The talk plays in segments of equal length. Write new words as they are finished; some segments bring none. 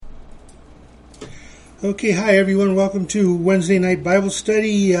Okay, hi everyone. Welcome to Wednesday Night Bible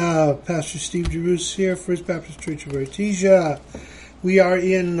Study. Pastor Steve Jerus here, First Baptist Church of Artesia. We are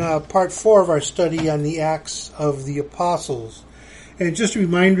in part 4 of our study on the Acts of the Apostles. And just a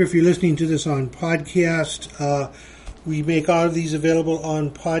reminder, if you're listening to this on podcast, we make all of these available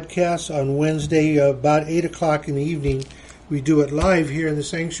on podcast on Wednesday about 8 o'clock in the evening. We do it live here in the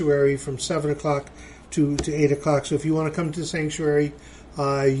sanctuary from 7 o'clock to 8 o'clock. So if you want to come to the sanctuary,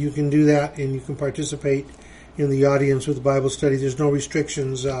 you can do that, and you can participate in the audience with the Bible study. There's no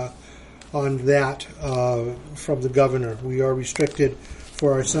restrictions on that from the governor. We are restricted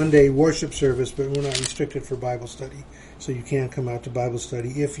for our Sunday worship service, but we're not restricted for Bible study. So you can come out to Bible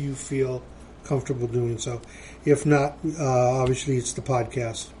study if you feel comfortable doing so. If not, obviously it's the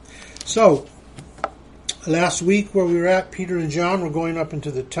podcast. So, last week where we were at, Peter and John were going up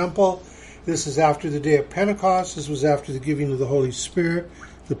into the temple. This is after the day of Pentecost. This was after the giving of the Holy Spirit,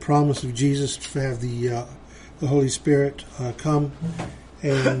 the promise of Jesus to have the Holy Spirit come,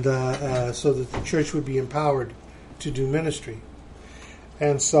 and so that the church would be empowered to do ministry.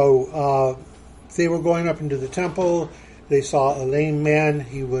 And so they were going up into the temple. They saw a lame man.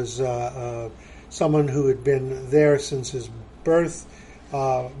 He was someone who had been there since his birth,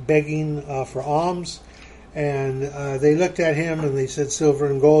 begging for alms. And they looked at him and they said, "Silver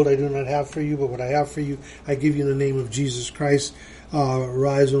and gold I do not have for you, but what I have for you, I give you in the name of Jesus Christ.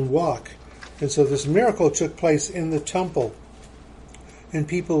 Rise and walk." And so this miracle took place in the temple. And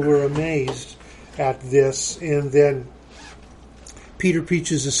people were amazed at this. And then Peter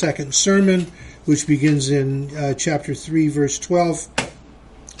preaches a second sermon, which begins in chapter 3, verse 12,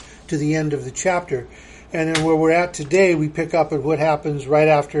 to the end of the chapter. And then where we're at today, we pick up at what happens right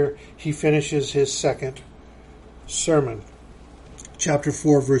after he finishes his second sermon. Chapter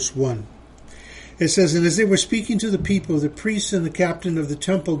 4, verse 1. It says, "And as they were speaking to the people, the priests and the captain of the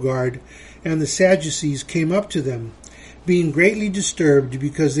temple guard and the Sadducees came up to them, being greatly disturbed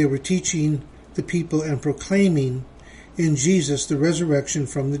because they were teaching the people and proclaiming in Jesus the resurrection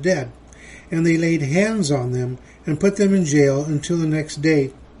from the dead. And they laid hands on them and put them in jail until the next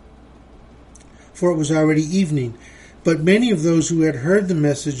day, for it was already evening. But many of those who had heard the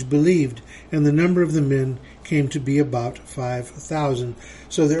message believed, and the number of the men came to be about 5,000.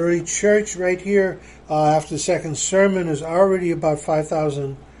 So the early church right here, after the second sermon, is already about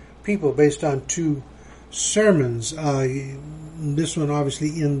 5,000 people based on 2 sermons. This one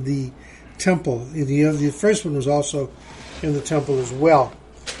obviously in the temple. The first one was also in the temple as well.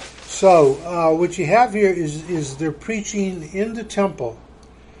 So what you have here is they're preaching in the temple.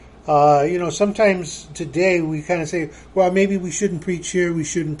 Sometimes today we kind of say, well, maybe we shouldn't preach here, we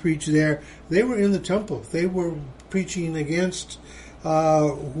shouldn't preach there. They were in the temple. They were preaching against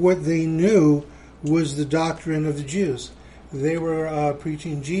what they knew was the doctrine of the Jews. They were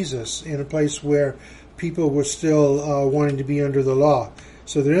preaching Jesus in a place where people were still wanting to be under the law.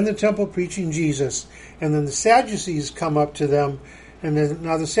 So they're in the temple preaching Jesus, and then the Sadducees come up to them. And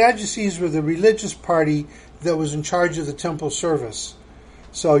now the Sadducees were the religious party that was in charge of the temple service.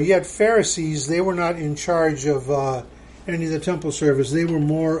 So you had Pharisees. They were not in charge of any of the temple service. They were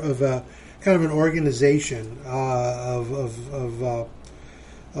more of a kind of an organization of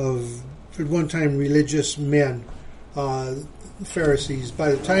at one time religious men. Pharisees.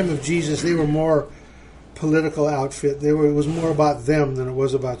 By the time of Jesus, they were more political outfit. It was more about them than it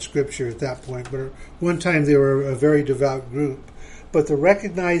was about Scripture at that point. But at one time, they were a very devout group. But the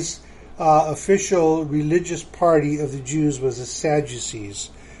recognized official religious party of the Jews was the Sadducees.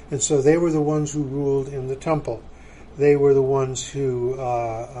 And so they were the ones who ruled in the temple. They were the ones who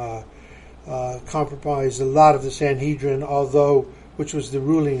compromised a lot of the Sanhedrin, which was the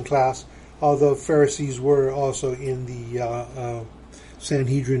ruling class, although Pharisees were also in the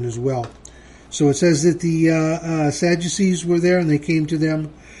Sanhedrin as well. So it says that the Sadducees were there and they came to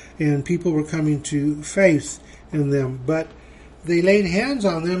them, and people were coming to faith in them. But they laid hands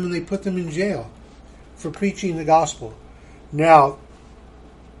on them and they put them in jail for preaching the gospel. Now,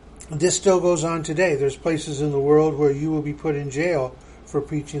 this still goes on today. There's places in the world where you will be put in jail for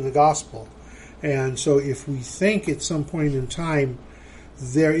preaching the gospel. And so if we think at some point in time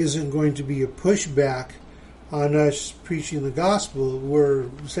there isn't going to be a pushback on us preaching the gospel, we're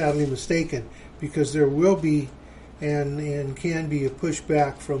sadly mistaken, because there will be and can be a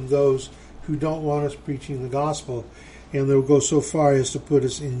pushback from those who don't want us preaching the gospel. And they'll go so far as to put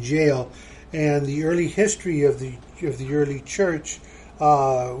us in jail. And the early history of the early church, we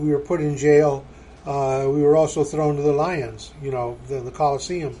were put in jail. We were also thrown to the lions, the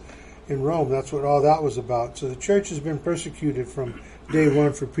Colosseum in Rome. That's what all that was about. So the church has been persecuted from day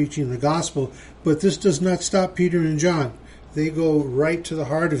one for preaching the gospel. But this does not stop Peter and John. They go right to the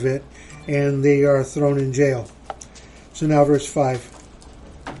heart of it, and they are thrown in jail. So now verse 5.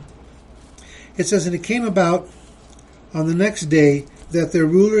 It says, "And it came about on the next day that their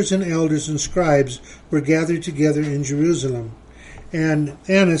rulers and elders and scribes were gathered together in Jerusalem. And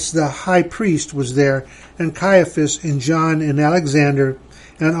Annas the high priest was there, and Caiaphas, and John, and Alexander,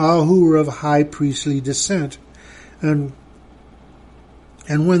 and all who were of high priestly descent. And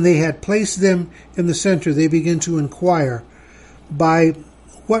when they had placed them in the center, they began to inquire, 'By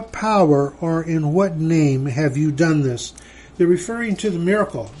what power or in what name have you done this?'" They're referring to the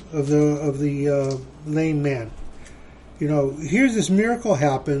miracle of the lame man. Here's this miracle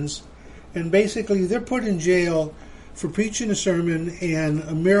happens, and basically they're put in jail for preaching a sermon, and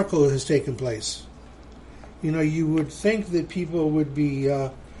a miracle has taken place. You would think that people would be,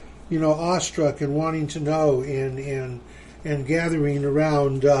 awestruck and wanting to know and gathering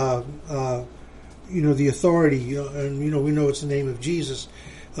around, the authority. And we know it's the name of Jesus.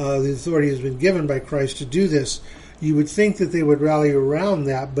 The authority has been given by Christ to do this. You would think that they would rally around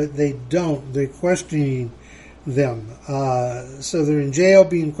that, but they don't. They're questioning them. So they're in jail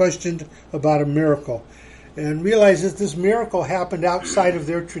being questioned about a miracle. And realize that this miracle happened outside of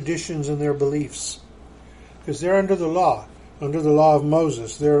their traditions and their beliefs. Because they're under the law of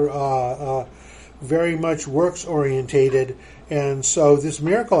Moses. They're very much works orientated. And so this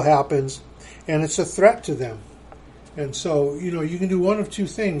miracle happens, and it's a threat to them. And so, you can do one of two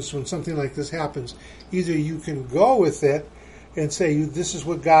things when something like this happens. Either you can go with it and say, this is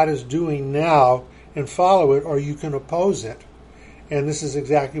what God is doing now, and follow it, or you can oppose it. And this is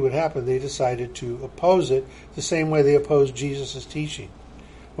exactly what happened. They decided to oppose it the same way they opposed Jesus' teaching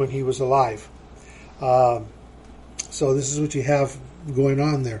when he was alive. So this is what you have going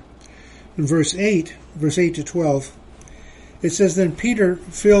on there. In verse 8 to 12, it says, "Then Peter,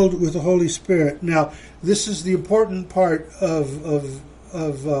 filled with the Holy Spirit." Now, this is the important part of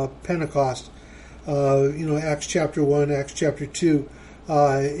Pentecost. Acts chapter 1, Acts chapter 2,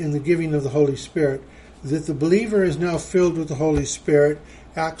 in the giving of the Holy Spirit, that the believer is now filled with the Holy Spirit.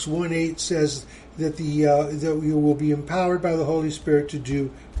 Acts 1:8 says that that we will be empowered by the Holy Spirit to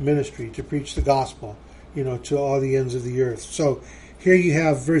do ministry, to preach the gospel, to all the ends of the earth. So here you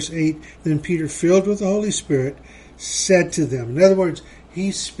have verse 8, "Then Peter, filled with the Holy Spirit, said to them." In other words,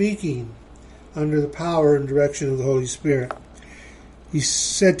 he's speaking under the power and direction of the Holy Spirit. He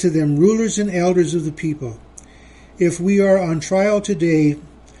said to them, "Rulers and elders of the people, if we are on trial today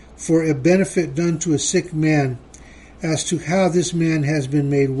for a benefit done to a sick man, as to how this man has been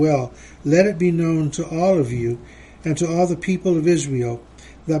made well, let it be known to all of you and to all the people of Israel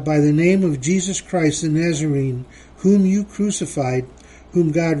that by the name of Jesus Christ the Nazarene, whom you crucified,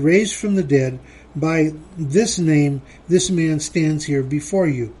 whom God raised from the dead, by this name this man stands here before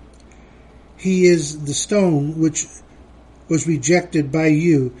you. He is the stone which was rejected by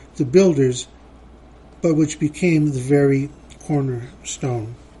you, the builders, but which became the very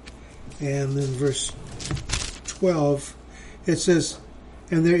cornerstone." And then verse 12, it says,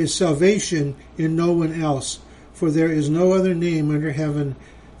 "And there is salvation in no one else, for there is no other name under heaven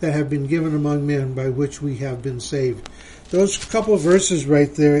that have been given among men by which we have been saved." Those couple of verses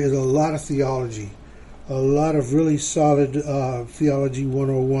right there is a lot of theology, a lot of really solid theology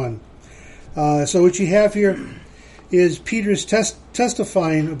 101. So what you have here is Peter's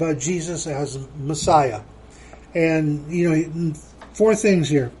testifying about Jesus as Messiah. And, four things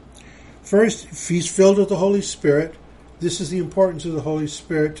here. First, if he's filled with the Holy Spirit, this is the importance of the Holy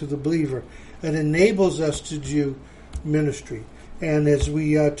Spirit to the believer. It enables us to do ministry. And as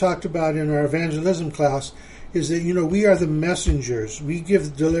we talked about in our evangelism class, is that, we are the messengers. We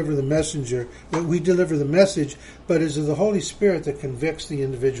deliver the messenger, that we deliver the message, but it is the Holy Spirit that convicts the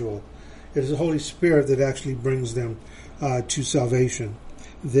individual. It is the Holy Spirit that actually brings them to salvation,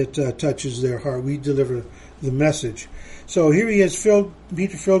 that touches their heart. We deliver the message. So here he is,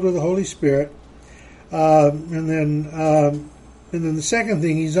 Peter filled with the Holy Spirit. And then the second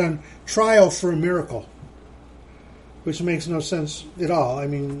thing, he's on trial for a miracle, which makes no sense at all. I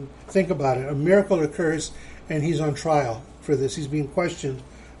mean, think about it. A miracle occurs, and he's on trial for this. He's being questioned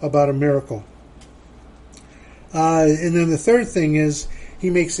about a miracle. And then the third thing is, he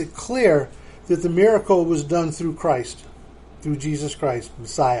makes it clear that the miracle was done through Christ, through Jesus Christ,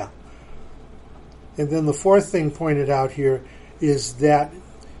 Messiah. And then the fourth thing pointed out here is that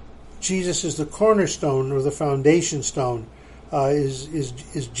Jesus is the cornerstone, or the foundation stone,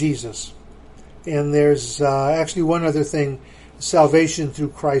 is Jesus. And there's actually one other thing, salvation through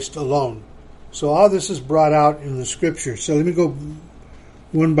Christ alone. So all this is brought out in the Scripture. So let me go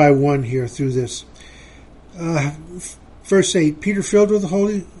one by one here through this. Verse 8, "Peter, filled with the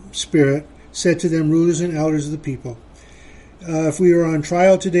Holy Spirit, said to them, rulers and elders of the people, if we are on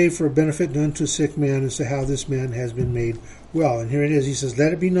trial today for a benefit done to a sick man as to how this man has been made well. And here it is. He says,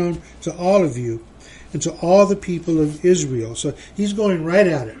 let it be known to all of you and to all the people of Israel. So he's going right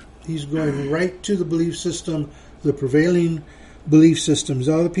at it. He's going right to the belief system, the prevailing belief systems,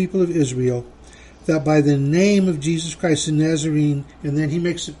 all the people of Israel, that by the name of Jesus Christ the Nazarene, and then he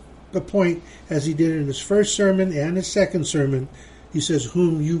makes a point, as he did in his first sermon and his second sermon, he says,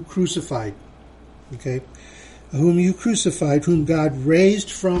 whom you crucified. Okay? Whom you crucified, whom God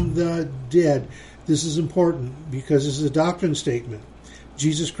raised from the dead. This is important because this is a doctrine statement.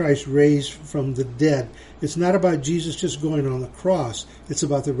 Jesus Christ raised from the dead. It's not about Jesus just going on the cross. It's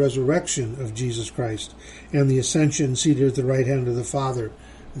about the resurrection of Jesus Christ and the ascension seated at the right hand of the Father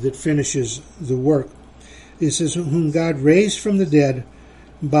that finishes the work. It says, whom God raised from the dead,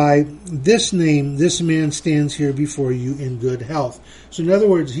 by this name, this man stands here before you in good health. So in other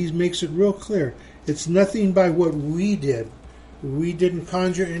words, he makes it real clear. It's nothing by what we did. We didn't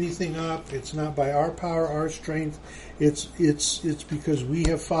conjure anything up. It's not by our power, our strength. It's because we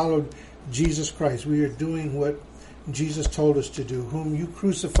have followed Jesus Christ. We are doing what Jesus told us to do, whom you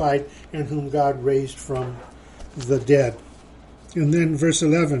crucified and whom God raised from the dead. And then verse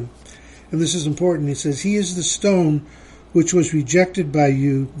 11, and this is important, he says, he is the stone which was rejected by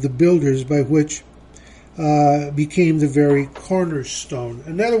you, the builders, by which became the very cornerstone.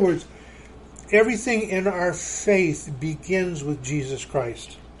 In other words, everything in our faith begins with Jesus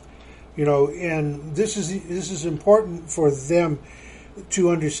Christ. And this is important for them to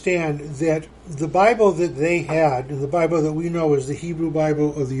understand that the Bible that they had, and the Bible that we know as the Hebrew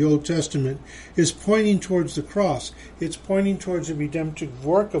Bible of the Old Testament, is pointing towards the cross. It's pointing towards the redemptive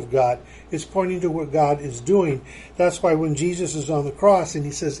work of God. It's pointing to what God is doing. That's why when Jesus is on the cross and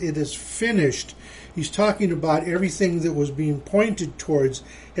he says, it is finished, he's talking about everything that was being pointed towards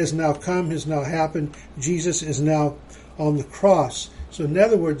has now come, has now happened. Jesus is now on the cross. So in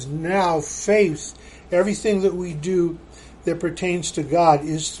other words, now faith, everything that we do that pertains to God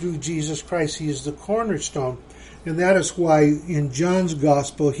is through Jesus Christ. He is the cornerstone. And that is why in John's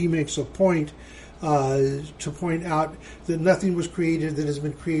Gospel he makes a point to point out that nothing was created that has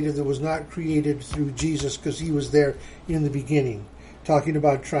been created that was not created through Jesus, because he was there in the beginning. Talking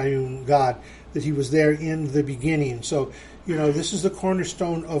about triune God, that he was there in the beginning. So, this is the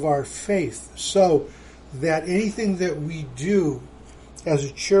cornerstone of our faith. So that anything that we do as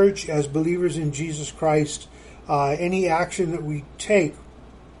a church, as believers in Jesus Christ, any action that we take,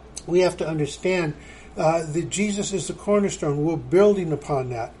 we have to understand that Jesus is the cornerstone. We're building upon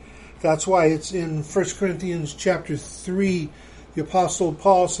that. That's why it's in 1 Corinthians chapter 3, the Apostle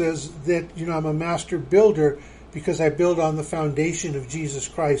Paul says that, I'm a master builder because I build on the foundation of Jesus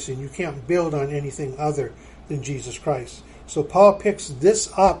Christ, and you can't build on anything other than Jesus Christ. So Paul picks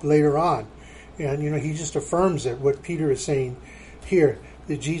this up later on, and, he just affirms it, what Peter is saying here,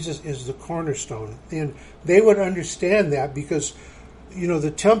 that Jesus is the cornerstone. And they would understand that because,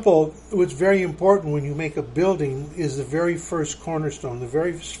 the temple, what's very important when you make a building is the very first cornerstone, the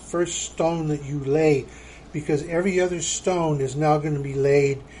very first stone that you lay, because every other stone is now going to be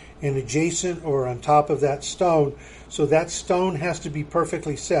laid and adjacent or on top of that stone. So that stone has to be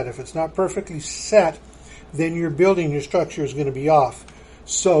perfectly set. If it's not perfectly set, then your building, your structure is going to be off.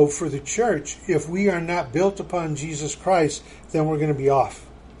 So for the church, if we are not built upon Jesus Christ, then we're going to be off.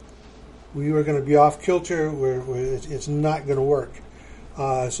 We are going to be off kilter. It's not going to work.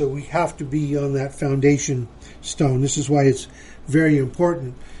 So we have to be on that foundation stone. This is why it's very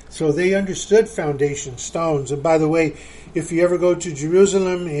important. So they understood foundation stones. And by the way, if you ever go to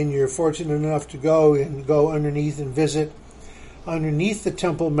Jerusalem and you're fortunate enough to go underneath and visit underneath the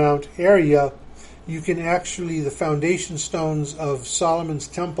Temple Mount area, you can actually, the foundation stones of Solomon's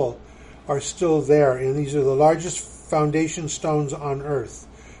temple are still there. And these are the largest foundation stones on earth,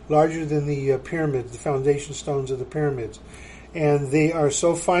 larger than the pyramids, the foundation stones of the pyramids. And they are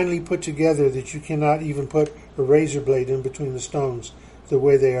so finely put together that you cannot even put a razor blade in between the stones, the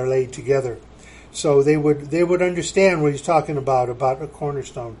way they are laid together. So they would understand what he's talking about a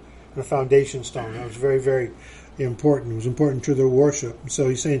cornerstone and a foundation stone. That was very, very important. It was important to their worship. So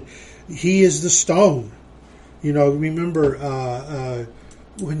he's saying, he is the stone. Remember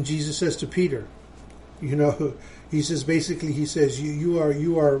when Jesus says to Peter, he says, you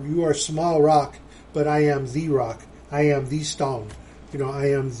are small rock, but I am the rock. I am the stone.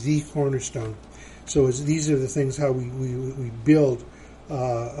 I am the cornerstone. So these are the things how we build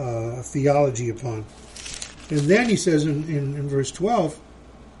theology upon. And then he says in verse 12,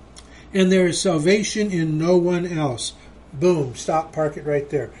 and there is salvation in no one else. Boom, stop, park it right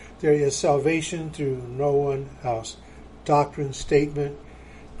there. There is salvation through no one else. Doctrine, statement,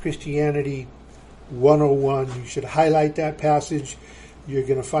 Christianity, 101. You should highlight that passage. You're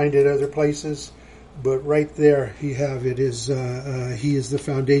going to find it other places, but right there you have it. Is He is the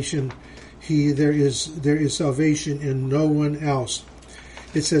foundation. There is salvation in no one else.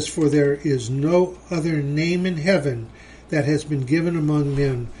 It says, "For there is no other name in heaven that has been given among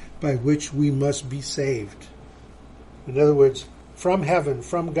men by which we must be saved." In other words, from heaven,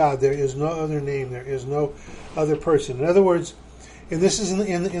 from God, there is no other name. There is no other person. In other words, and this is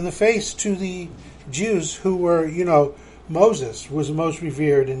in the face to the Jews who were, Moses was the most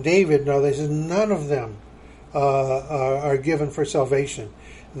revered, and David. No, they said none of them are given for salvation.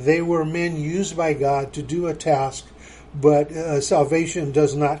 They were men used by God to do a task, but salvation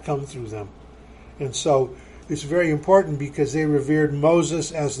does not come through them. And so it's very important because they revered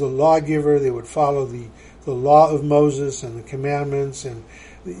Moses as the lawgiver. They would follow the law of Moses and the commandments and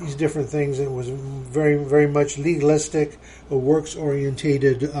these different things. It was very, very much legalistic, a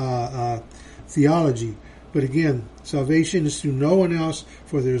works-orientated theology. But again, salvation is through no one else,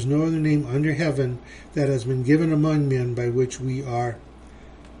 for there is no other name under heaven that has been given among men by which we are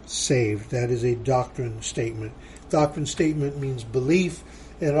saved. That is a doctrine statement. Doctrine statement means belief.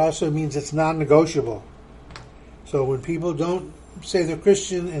 It also means it's non-negotiable. So when people don't say they're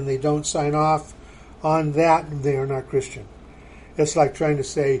Christian and they don't sign off on that, they are not Christian. It's like trying to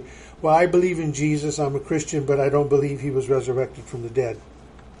say, well, I believe in Jesus, I'm a Christian, but I don't believe he was resurrected from the dead.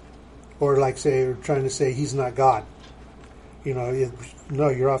 Or like trying to say he's not God. No,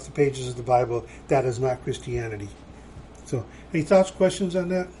 you're off the pages of the Bible. That is not Christianity. So, any thoughts, questions on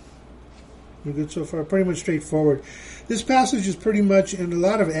that? We're good so far? Pretty much straightforward. This passage is pretty much, and a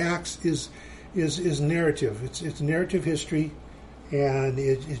lot of Acts is narrative. It's narrative history, and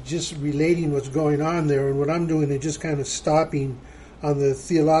it's just relating what's going on there. And what I'm doing is just kind of stopping on the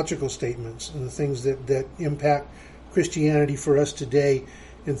theological statements and the things that impact Christianity for us today,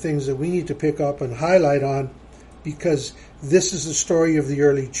 and things that we need to pick up and highlight on, because this is the story of the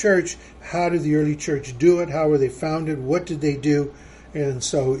early church. How did the early church do it? How were they founded? What did they do? And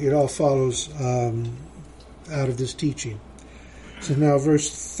so it all follows out of this teaching. So now verse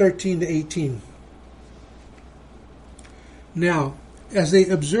 13 to 18. Now, as they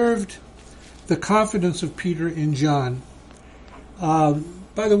observed the confidence of Peter and John,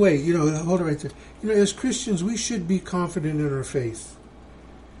 by the way, hold it right there. As Christians, we should be confident in our faith.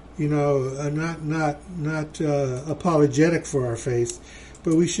 Not apologetic for our faith,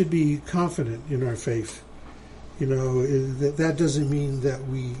 but we should be confident in our faith. That doesn't mean that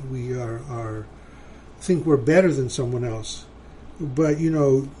we are think we're better than someone else. But,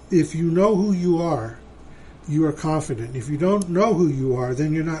 if you know who you are confident. If you don't know who you are,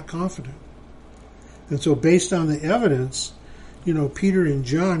 then you're not confident. And so based on the evidence, Peter and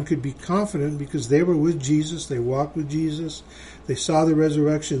John could be confident because they were with Jesus, they walked with Jesus, they saw the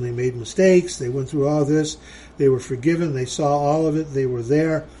resurrection, they made mistakes, they went through all this, they were forgiven, they saw all of it, they were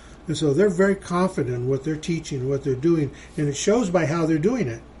there. And so they're very confident in what they're teaching, what they're doing, and it shows by how they're doing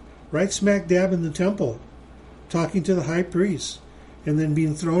it. Right smack dab in the temple, talking to the high priest, and then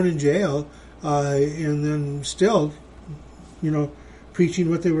being thrown in jail, and then still, preaching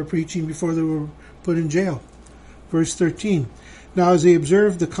what they were preaching before they were put in jail. Verse 13. Now as they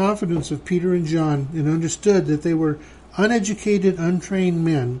observed the confidence of Peter and John and understood that they were uneducated, untrained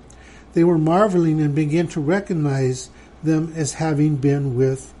men, they were marveling and began to recognize them as having been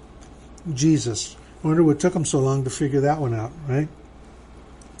with Jesus. I wonder what took them so long to figure that one out, right?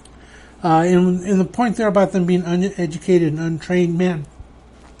 And the point there about them being uneducated and untrained men,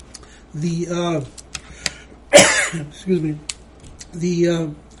 the excuse me,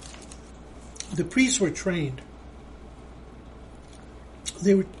 the priests were trained.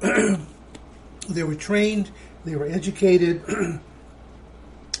 They were they were trained. They were educated.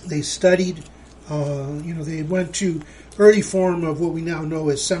 They studied. They went to early form of what we now know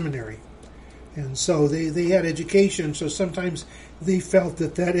as seminary, and so they had education. So sometimes they felt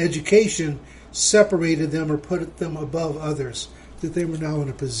that education separated them or put them above others. That they were now in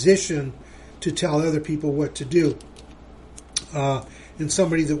a position to tell other people what to do. And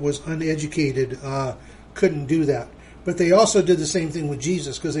somebody that was uneducated couldn't do that. But they also did the same thing with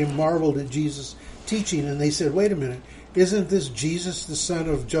Jesus because they marveled at Jesus' teaching, and they said, wait a minute, isn't this Jesus the son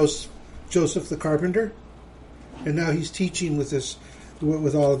of Joseph the carpenter? And now he's teaching with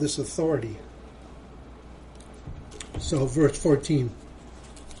all of this authority. So verse 14.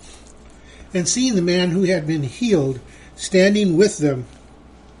 And seeing the man who had been healed standing with them,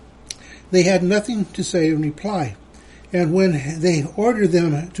 they had nothing to say in reply. And when they ordered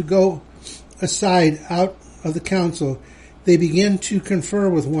them to go aside out of the council, they began to confer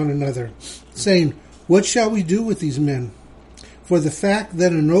with one another, saying, what shall we do with these men? For the fact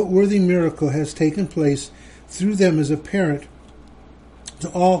that a noteworthy miracle has taken place through them is apparent to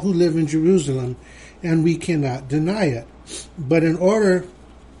all who live in Jerusalem, and we cannot deny it. But in order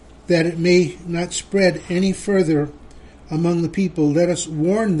that it may not spread any further among the people, let us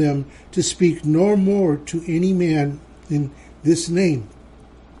warn them to speak no more to any man in this name.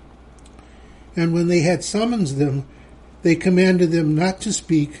 And when they had summoned them, they commanded them not to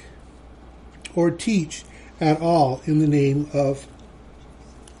speak or teach at all in the name of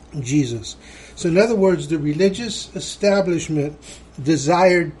Jesus. So in other words, the religious establishment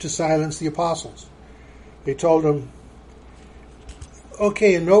desired to silence the apostles. They told them,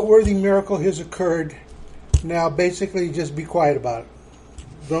 okay, a noteworthy miracle has occurred. Now basically just be quiet about it.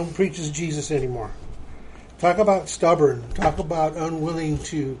 Don't preach as Jesus anymore. Talk about stubborn. Talk about unwilling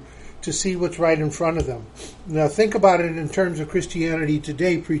to see what's right in front of them. Now think about it in terms of Christianity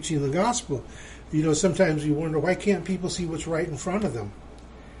today, preaching the gospel. You know, sometimes you wonder, why can't people see what's right in front of them?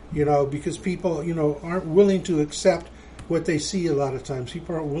 You know, because people, aren't willing to accept what they see a lot of times.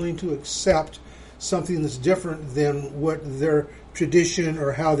 People aren't willing to accept something that's different than what their tradition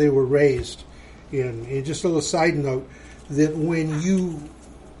or how they were raised in. And just a little side note, that when you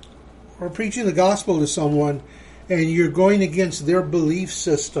are preaching the gospel to someone and you're going against their belief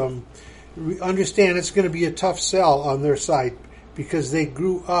system, understand it's going to be a tough sell on their side, because they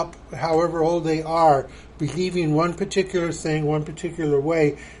grew up, however old they are, believing one particular thing, one particular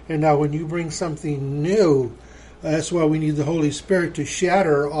way, and now when you bring something new, that's why we need the Holy Spirit to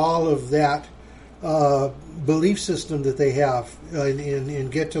shatter all of that belief system that they have and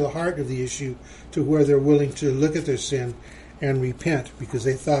get to the heart of the issue, to where they're willing to look at their sin and repent, because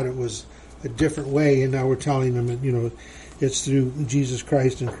they thought it was a different way, and now we're telling them, it's through Jesus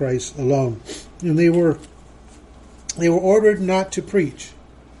Christ and Christ alone. And they were ordered not to preach.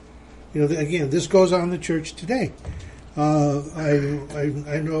 Again, this goes on in the church today.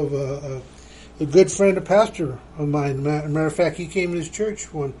 I know of a good friend, a pastor of mine. Matter of fact, he came to this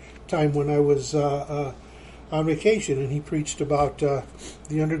church one time when I was on vacation, and he preached about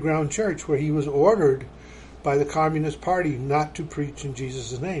the underground church, where he was ordered by the Communist Party not to preach in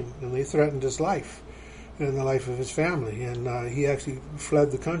Jesus' name, and they threatened his life and the life of his family, and he actually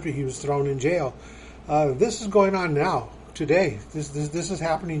fled the country. He was thrown in jail. This is going on now, today. This is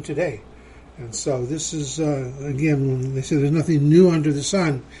happening today. And so this is, again, when they say there's nothing new under the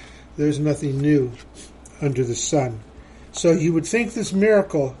sun, there's nothing new under the sun. So you would think this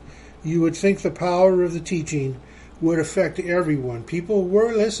miracle, you would think the power of the teaching would affect everyone. People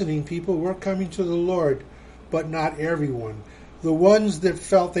were listening, people were coming to the Lord, but not everyone. The ones that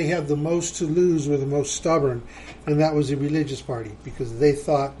felt they had the most to lose were the most stubborn, and that was the religious party, because they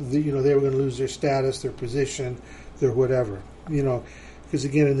thought they were going to lose their status, their position, their whatever. Because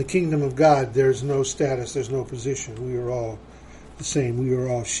again, in the kingdom of God, there's no status, there's no position. We are all the same. We are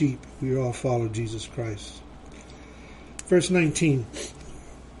all sheep. We all follow Jesus Christ. Verse 19.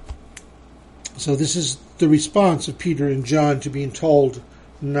 So this is the response of Peter and John to being told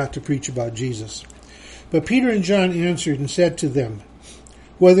not to preach about Jesus. But Peter and John answered and said to them,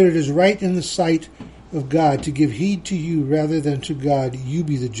 whether it is right in the sight of God to give heed to you rather than to God, you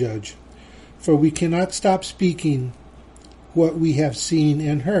be the judge. For we cannot stop speaking what we have seen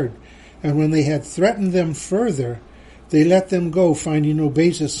and heard. And when they had threatened them further, they let them go, finding no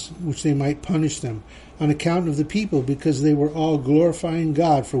basis which they might punish them, on account of the people, because they were all glorifying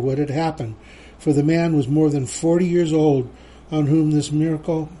God for what had happened. For the man was more than 40 years old, on whom this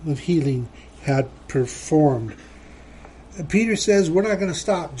miracle of healing had performed. And Peter says, we're not going to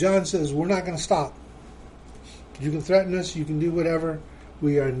stop. John says, we're not going to stop. You can threaten us, you can do whatever.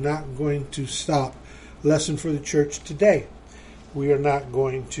 We are not going to stop. Lesson for the church today. We are not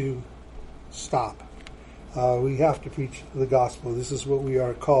going to stop. We have to preach the gospel. This is what we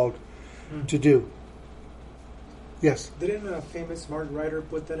are called to do. Yes? Didn't a famous smart writer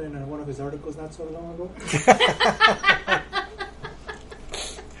put that in one of his articles not so long ago?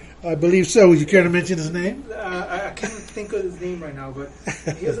 I believe so. Would you care to mention his name? I can't think of his name right now, but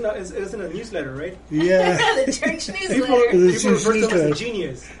he was in a newsletter, right? Yeah. The church newsletter. People refer to him as a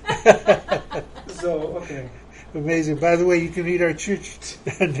genius. So, okay. Amazing. By the way, you can read our church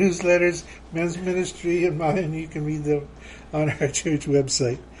newsletters, men's ministry and mine. You can read them on our church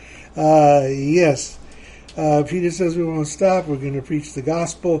website. Yes. Peter says we won't stop. We're going to preach the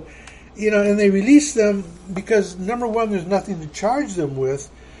gospel. And they release them because, number one, there's nothing to charge them with.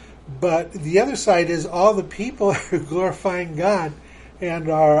 But the other side is all the people are glorifying God and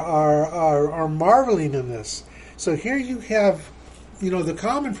are marveling in this. So here you have, the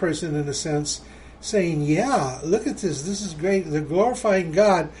common person, in a sense, saying, yeah, look at this. This is great. They're glorifying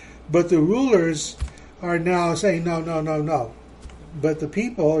God. But the rulers are now saying, no. but the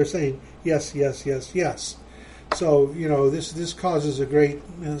people are saying yes, yes, yes, yes. So, this causes a great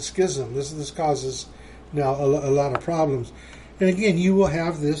schism. This causes now a lot of problems. And again, you will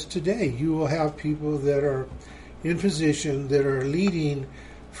have this today. You will have people that are in position, that are leading,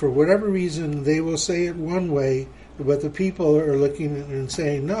 for whatever reason, they will say it one way, but the people are looking and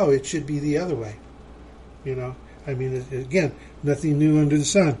saying, no, it should be the other way. Again, nothing new under the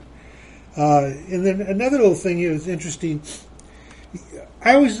sun. And then another little thing here is interesting.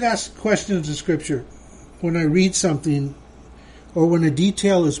 I always ask questions of Scripture when I read something or when a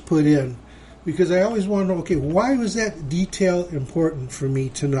detail is put in, because I always want to know, okay, why was that detail important for me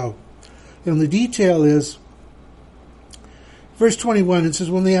to know? And the detail is, verse 21, it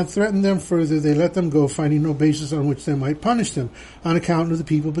says, when they had threatened them further, they let them go, finding no basis on which they might punish them, on account of the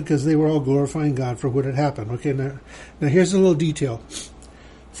people, because they were all glorifying God for what had happened. Okay, now here's a little detail.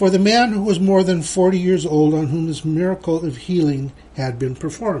 For the man who was more than 40 years old, on whom this miracle of healing had been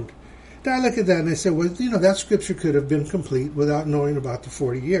performed. Now I look at that and I say, well, that scripture could have been complete without knowing about the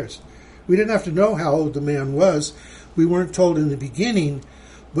 40 years. We didn't have to know how old the man was. We weren't told in the beginning,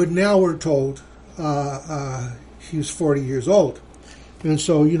 but now we're told he was 40 years old. And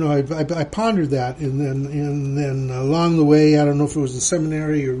so, I pondered that, and then along the way, I don't know if it was the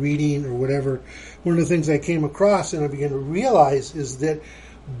seminary or reading or whatever, one of the things I came across and I began to realize is that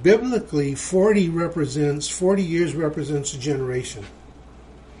biblically 40 years represents a generation.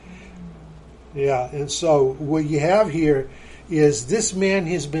 Yeah, and so what you have here is this man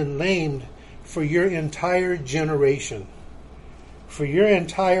has been named for your entire generation, for your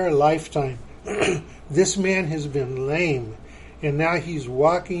entire lifetime. This man has been lame, and now he's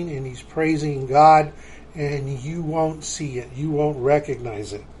walking and he's praising God, and you won't see it. You won't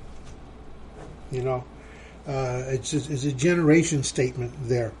recognize it. It's a generation statement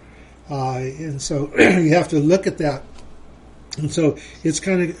there. And so you have to look at that. And so it's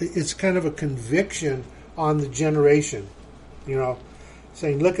kind of a conviction on the generation,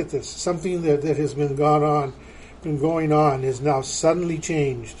 saying, look at this. Something that has been going on is now suddenly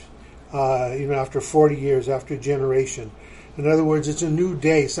changed, after 40 years, after a generation. In other words, it's a new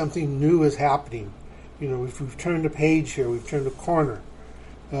day. Something new is happening. We've turned a page here. We've turned a corner.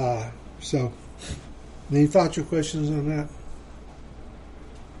 So, any thoughts or questions on that?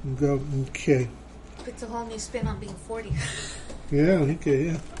 Go. Okay. It's a whole new spin on being 40. Yeah,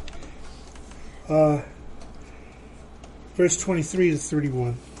 okay, yeah. Verse 23 to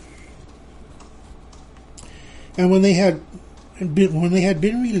 31. And when they had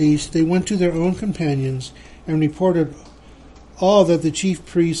been released, they went to their own companions and reported all that the chief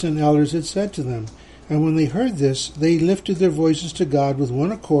priests and elders had said to them. And when they heard this, they lifted their voices to God with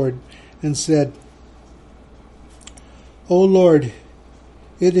one accord and said, O Lord,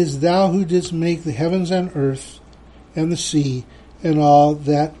 it is thou who didst make the heavens and earth and the sea and all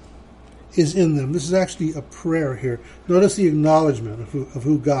that is in them. This is actually a prayer here. Notice the acknowledgement of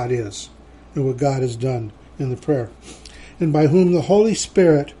who God is and what God has done in the prayer. And by whom the Holy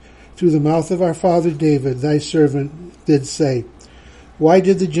Spirit, through the mouth of our father David, thy servant, did say, why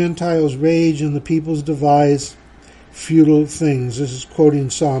did the Gentiles rage and the peoples devise futile things? This is quoting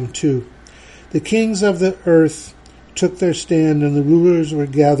Psalm 2. The kings of the earth took their stand, and the rulers were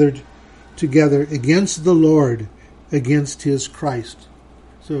gathered together against the Lord, against his Christ.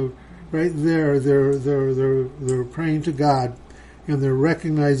 So right there, they're praying to God, and they're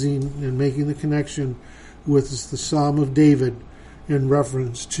recognizing and making the connection with the Psalm of David in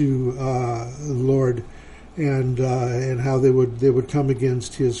reference to the Lord, and how they would come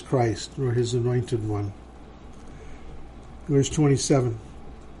against his Christ, or his anointed one. Verse 27.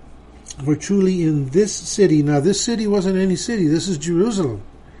 For truly in this city, now this city wasn't any city, this is Jerusalem.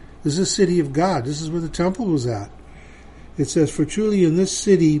 This is the city of God. This is where the temple was at. It says, for truly in this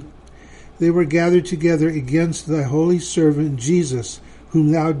city they were gathered together against thy holy servant Jesus,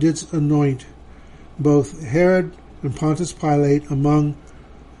 whom thou didst anoint, both Herod and Pontius Pilate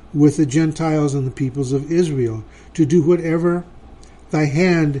with the Gentiles and the peoples of Israel, to do whatever thy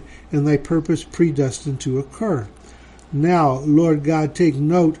hand and thy purpose predestined to occur. Now, Lord God, take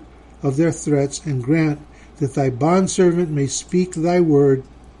note of their threats, and grant that thy bondservant may speak thy word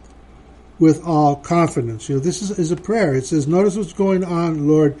with all confidence. This is a prayer. It says, notice what's going on,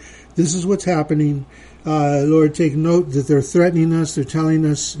 Lord. This is what's happening. Lord, take note that they're threatening us. They're telling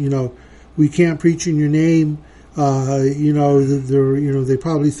us, we can't preach in your name. They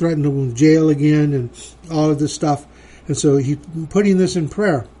probably threatened them with jail again and all of this stuff. And so he's putting this in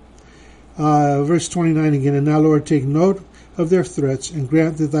prayer. Verse 29 again, and now, Lord, take note of their threats, and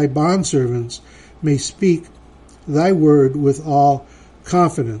grant that thy bondservants may speak thy word with all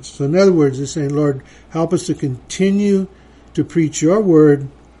confidence. So in other words, they're saying, Lord, help us to continue to preach your word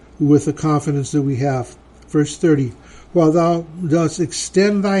with the confidence that we have. Verse 30, while thou dost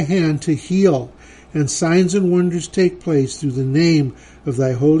extend thy hand to heal, and signs and wonders take place through the name of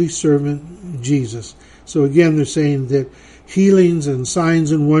thy holy servant Jesus. So again, they're saying that healings and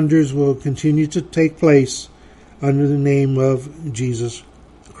signs and wonders will continue to take place under the name of Jesus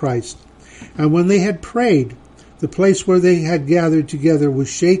Christ. And when they had prayed, the place where they had gathered together was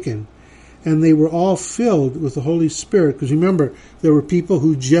shaken, and they were all filled with the Holy Spirit. Because remember, there were people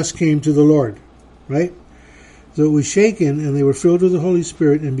who just came to the Lord, right? So it was shaken, and they were filled with the Holy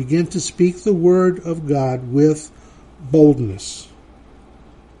Spirit and began to speak the word of God with boldness.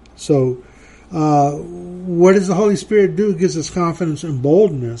 So, what does the Holy Spirit do? It gives us confidence and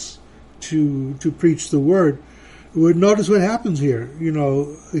boldness to preach the word. Notice what happens here.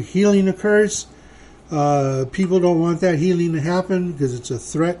 Healing occurs. People don't want that healing to happen because it's a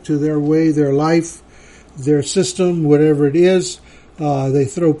threat to their way, their life, their system, whatever it is. They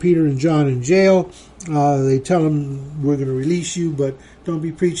throw Peter and John in jail. They tell them, we're going to release you, but don't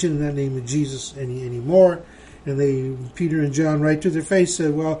be preaching in that name of Jesus anymore. And Peter and John, right to their face,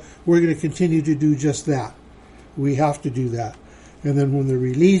 said, well, we're going to continue to do just that. We have to do that. And then when they're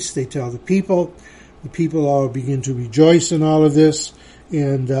released, they tell the people all begin to rejoice in all of this.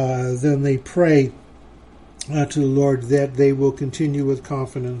 And then they pray to the Lord that they will continue with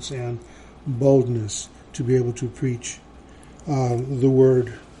confidence and boldness to be able to preach the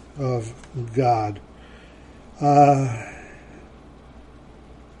word of God.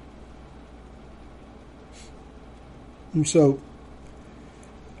 And so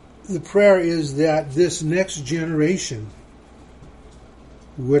the prayer is that this next generation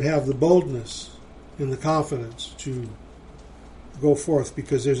would have the boldness and the confidence to go forth,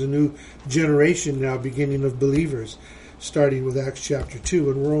 because there's a new generation now beginning of believers, starting with Acts chapter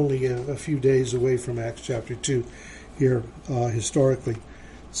 2, and we're only a few days away from Acts chapter 2 here historically.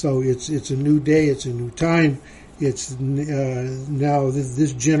 So it's a new day, it's a new time. It's now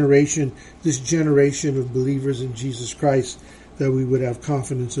this generation of believers in Jesus Christ, that we would have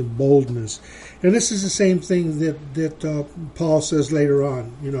confidence and boldness. And this is the same thing that Paul says later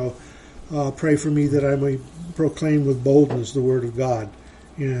on. Pray for me that I may proclaim with boldness the word of God.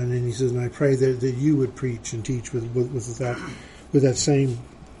 And he says, and I pray that you would preach and teach with that same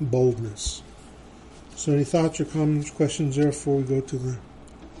boldness. So any thoughts or comments, questions there before we go to the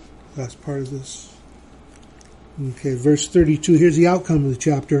last part of this? Okay, verse 32, here's the outcome of the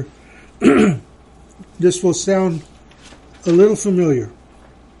chapter. This will sound a little familiar.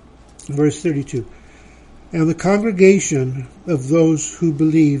 Verse 32. And the congregation of those who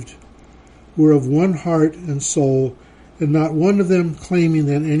believed were of one heart and soul, and not one of them claiming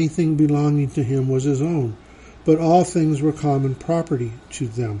that anything belonging to him was his own, but all things were common property to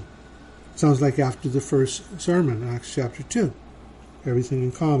them. Sounds like after the first sermon, Acts chapter 2. Everything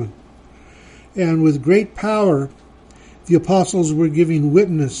in common. And with great power, the apostles were giving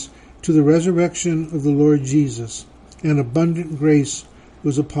witness to the resurrection of the Lord Jesus, and abundant grace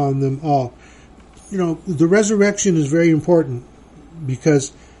was upon them all. The resurrection is very important,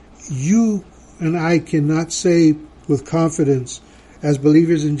 because you and I cannot say with confidence, as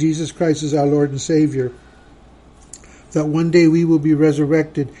believers in Jesus Christ as our Lord and Savior, that one day we will be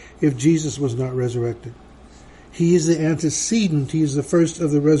resurrected if Jesus was not resurrected. He is the antecedent. He is the first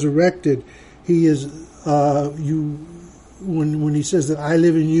of the resurrected. He is when he says that I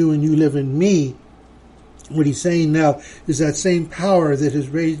live in you and you live in me. What he's saying now is that same power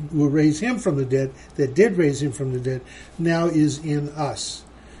that will raise him from the dead, that did raise him from the dead, now is in us.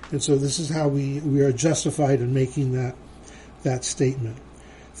 And so this is how we are justified in making that statement.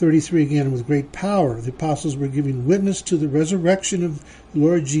 33 again, with great power, the apostles were giving witness to the resurrection of the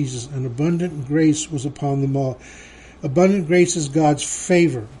Lord Jesus, and abundant grace was upon them all. Abundant grace is God's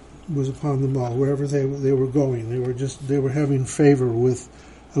favor was upon them all, wherever they were going. They were having favor with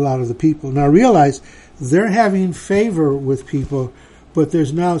a lot of the people. Now realize they're having favor with people, but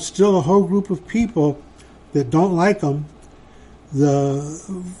there's now still a whole group of people that don't like them.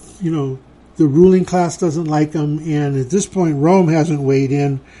 The ruling class doesn't like them, and at this point Rome hasn't weighed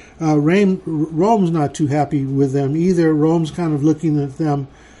in. Rome's not too happy with them either. Rome's kind of looking at them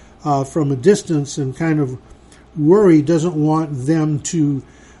from a distance and kind of worried, doesn't want them to.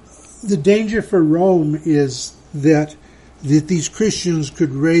 The danger for Rome is that these Christians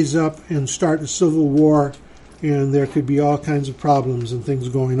could raise up and start a civil war, and there could be all kinds of problems and things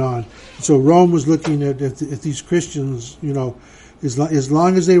going on. So Rome was looking at these Christians, as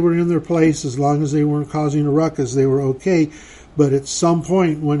long as they were in their place, as long as they weren't causing a ruckus, they were okay. But at some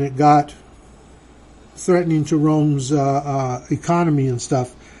point, when it got threatening to Rome's economy and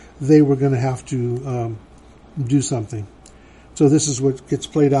stuff, they were going to have to do something. So this is what gets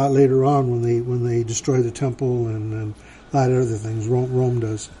played out later on when they destroy the temple and a lot of other things. Rome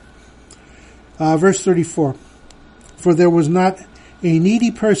does. Verse 34. For there was not a needy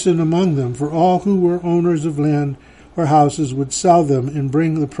person among them, for all who were owners of land or houses would sell them and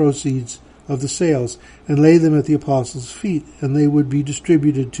bring the proceeds of the sales and lay them at the apostles' feet, and they would be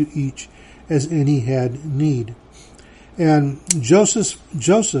distributed to each as any had need. And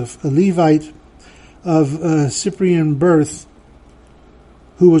Joseph, a Levite of Cyprian birth,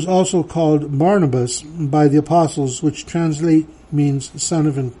 who was also called Barnabas by the apostles, which translate means son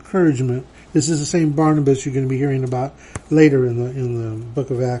of encouragement. This is the same Barnabas you're going to be hearing about later in the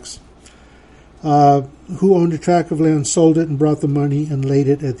book of Acts. Who owned a tract of land, sold it, and brought the money and laid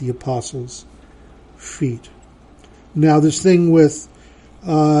it at the apostles' feet. Now, this thing with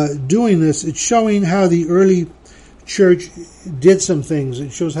doing this, it's showing how the early church did some things.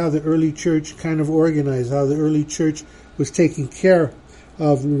 It shows how the early church kind of organized, how the early church was taking care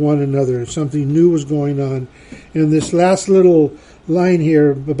of one another. Something new was going on. And this last little line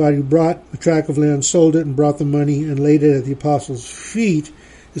here about he brought a tract of land, sold it, and brought the money and laid it at the apostles' feet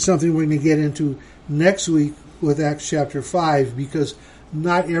is something we're going to get into next week with Acts chapter 5, because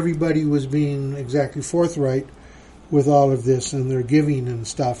not everybody was being exactly forthright with all of this and their giving and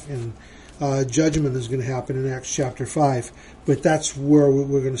stuff, and judgment is going to happen in Acts chapter 5. But that's where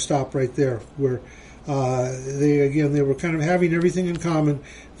we're going to stop right there, where they were kind of having everything in common.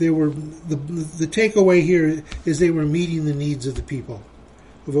 They were the takeaway here is they were meeting the needs of the people,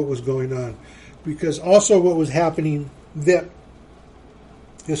 of what was going on, because also what was happening that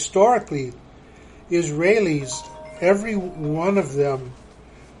historically Israelis, every one of them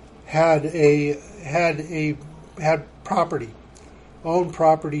had property, owned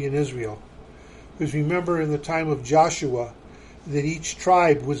property in Israel. Because remember, in the time of Joshua, that each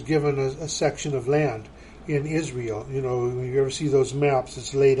tribe was given a section of land in Israel. You know, when you ever see those maps,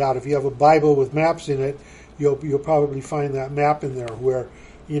 it's laid out. If you have a Bible with maps in it, you'll probably find that map in there where,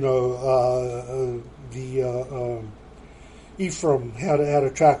 you know, Ephraim had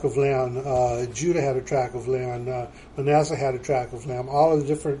a tract of land, Judah had a tract of land, Manasseh had a tract of land. All of the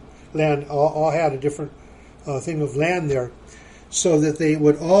different land all had a different thing of land there, so that they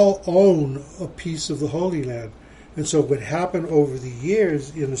would all own a piece of the Holy Land. And so what happened over the years,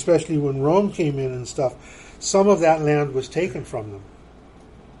 and especially when Rome came in and stuff, some of that land was taken from them.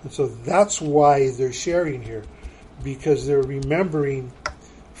 And so that's why they're sharing here, because they're remembering the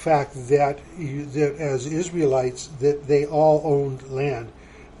fact that as Israelites, that they all owned land,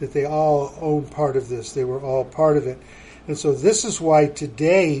 that they all owned part of this. They were all part of it. And so this is why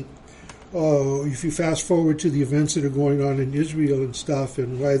today, if you fast forward to the events that are going on in Israel and stuff,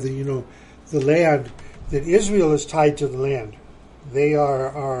 and why the land, that Israel is tied to the land. They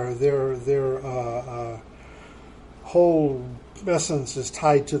are their whole essence is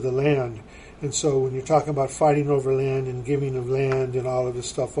tied to the land. And so when you're talking about fighting over land and giving of land and all of this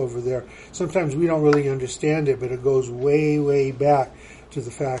stuff over there, sometimes we don't really understand it, but it goes way, way back to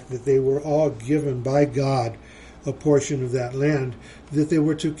the fact that they were all given by God a portion of that land that they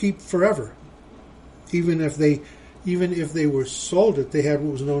were to keep forever. Even if they were sold it, they had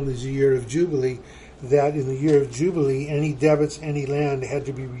what was known as the year of Jubilee, that in the year of Jubilee, any debits, any land had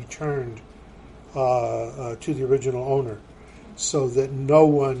to be returned to the original owner, so that no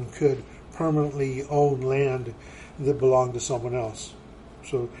one could permanently own land that belonged to someone else.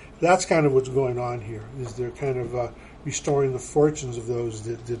 So that's kind of what's going on here, is they're kind of restoring the fortunes of those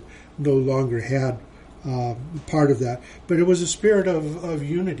that no longer had part of that. But it was a spirit of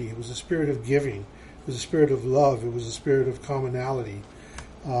unity. It was a spirit of giving. It was a spirit of love. It was a spirit of commonality.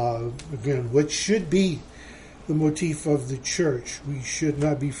 Again, what should be the motif of the church. We should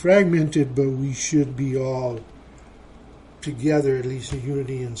not be fragmented, but we should be all together, at least in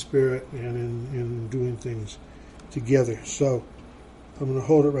unity in spirit and in doing things together. So I'm going to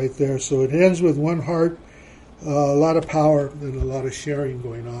hold it right there. So it ends with one heart, a lot of power, and a lot of sharing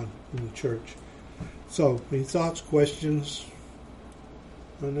going on in the church. So, any thoughts, questions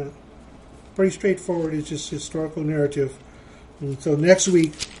on that? Pretty straightforward. It's just historical narrative. And so next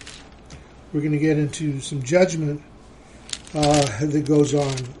week, we're going to get into some judgment that goes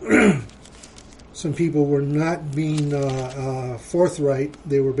on. Some people were not being forthright.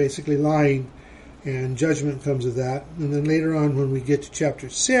 They were basically lying, and judgment comes of that. And then later on, when we get to chapter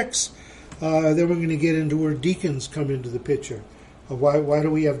 6, then we're going to get into where deacons come into the picture. Why do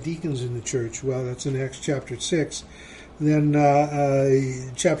we have deacons in the church? Well, that's in Acts chapter 6. Then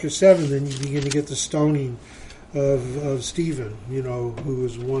chapter 7, then you begin to get the stoning of Stephen, who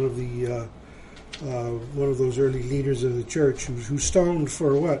was one of those early leaders of the church who stoned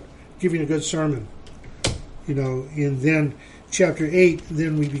for what? Giving a good sermon. And then chapter 8,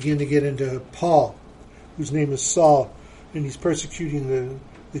 then we begin to get into Paul, whose name is Saul, and he's persecuting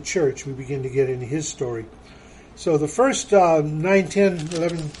the church. We begin to get into his story. So the first 9, 10,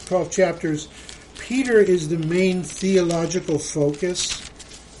 11, 12 chapters, Peter is the main theological focus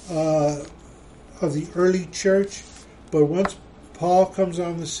of the early church. But once Paul comes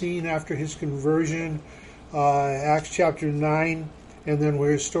on the scene after his conversion, Acts chapter 9, and then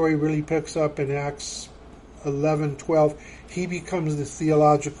where his story really picks up in Acts 11, 12, he becomes the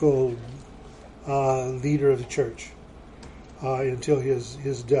theological leader of the church until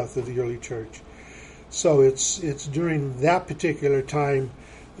his death of the early church. So it's during that particular time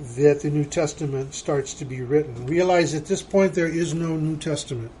that the New Testament starts to be written. Realize at this point there is no New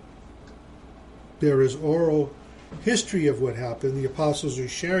Testament. There is oral history of what happened. The apostles are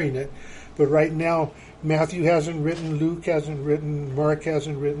sharing it. But right now, Matthew hasn't written, Luke hasn't written, Mark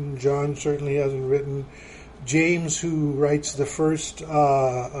hasn't written, John certainly hasn't written. James, who writes the first,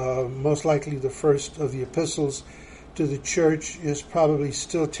 most likely the first of the epistles to the church, is probably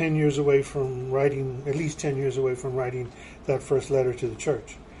still 10 years away from writing, at least 10 years away from writing that first letter to the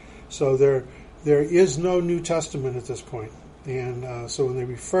church. So there is no New Testament at this point. And so when they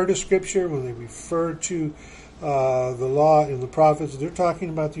refer to Scripture, when they refer to the law and the prophets, they're talking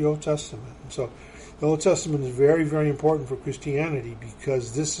about the Old Testament. So the Old Testament is very, very important for Christianity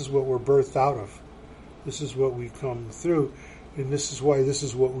because this is what we're birthed out of. This is what we come through. And this is why this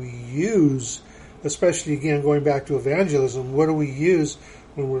is what we use, especially, again, going back to evangelism. What do we use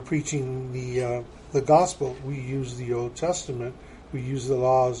when we're preaching the gospel? We use the Old Testament. We use the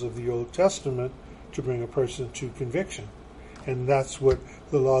laws of the Old Testament to bring a person to conviction. And that's what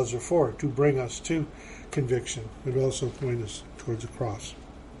the laws are for, to bring us to conviction. It also point us towards the cross.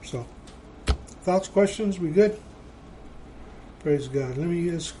 So, thoughts, questions? We good? Praise God. Let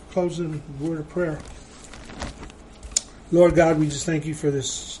me just close in a word of prayer. Lord God, we just thank you for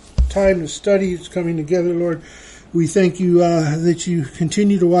this time to study. It's coming together, Lord. We thank you that you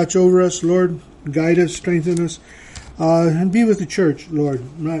continue to watch over us, Lord. Guide us, strengthen us, and be with the church,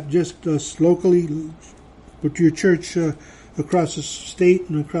 Lord. Not just us locally, but your church across the state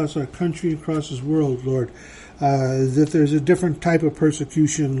and across our country, across this world, Lord. That there's a different type of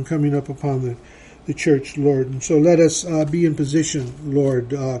persecution coming up upon the church, Lord. And so let us be in position, Lord,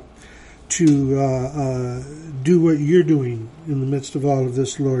 to do what you're doing in the midst of all of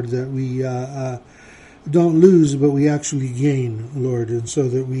this, Lord, that we don't lose, but we actually gain, Lord, and so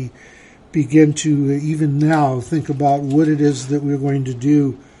that we begin to, even now, think about what it is that we're going to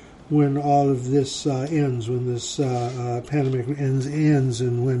do when all of this ends, when this pandemic ends,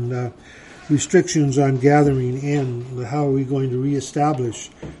 and when restrictions on gathering end. How are we going to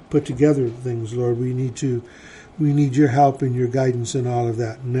reestablish, put together things, Lord? We need your help and your guidance in all of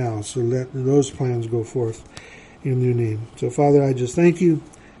that now. So let those plans go forth in your name. So, Father, I just thank you,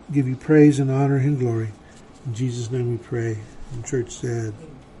 give you praise and honor and glory. In Jesus' name we pray. And the church said,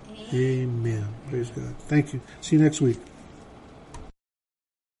 Amen. Praise God. Thank you. See you next week.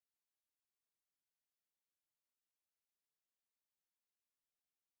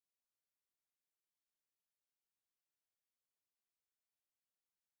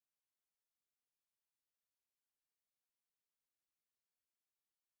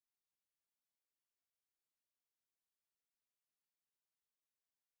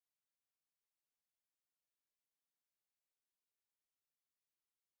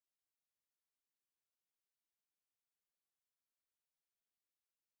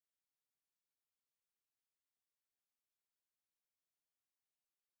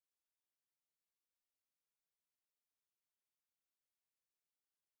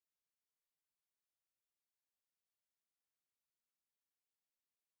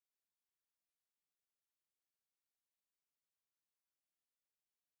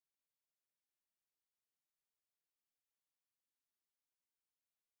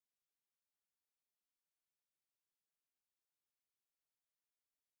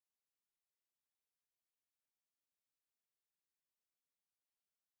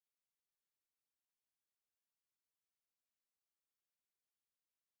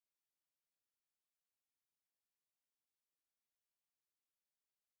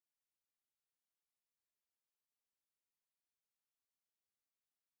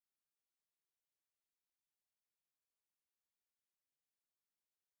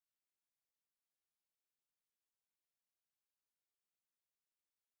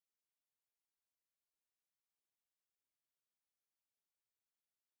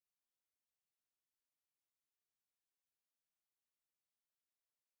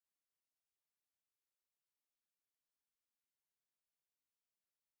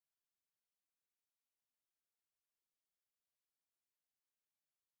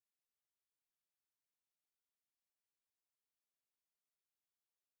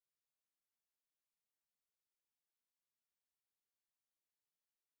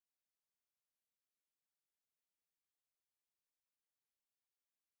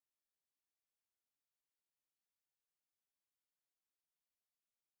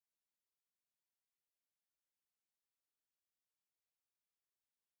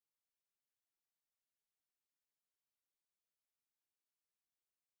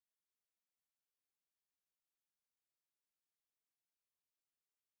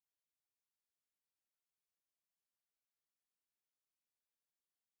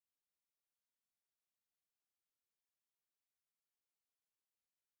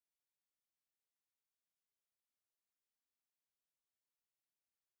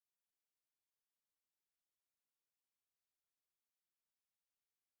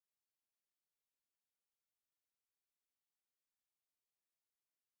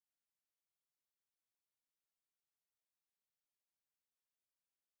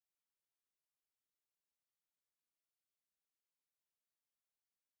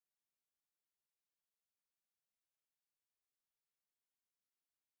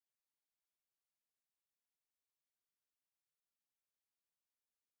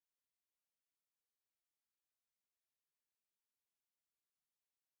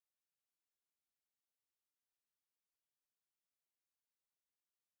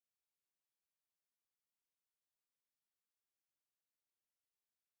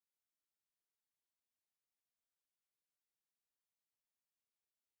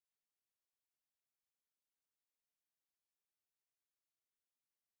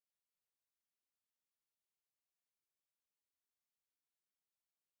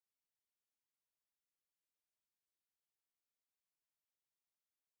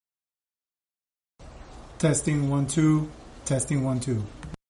 Testing 1 2. Testing 1 2.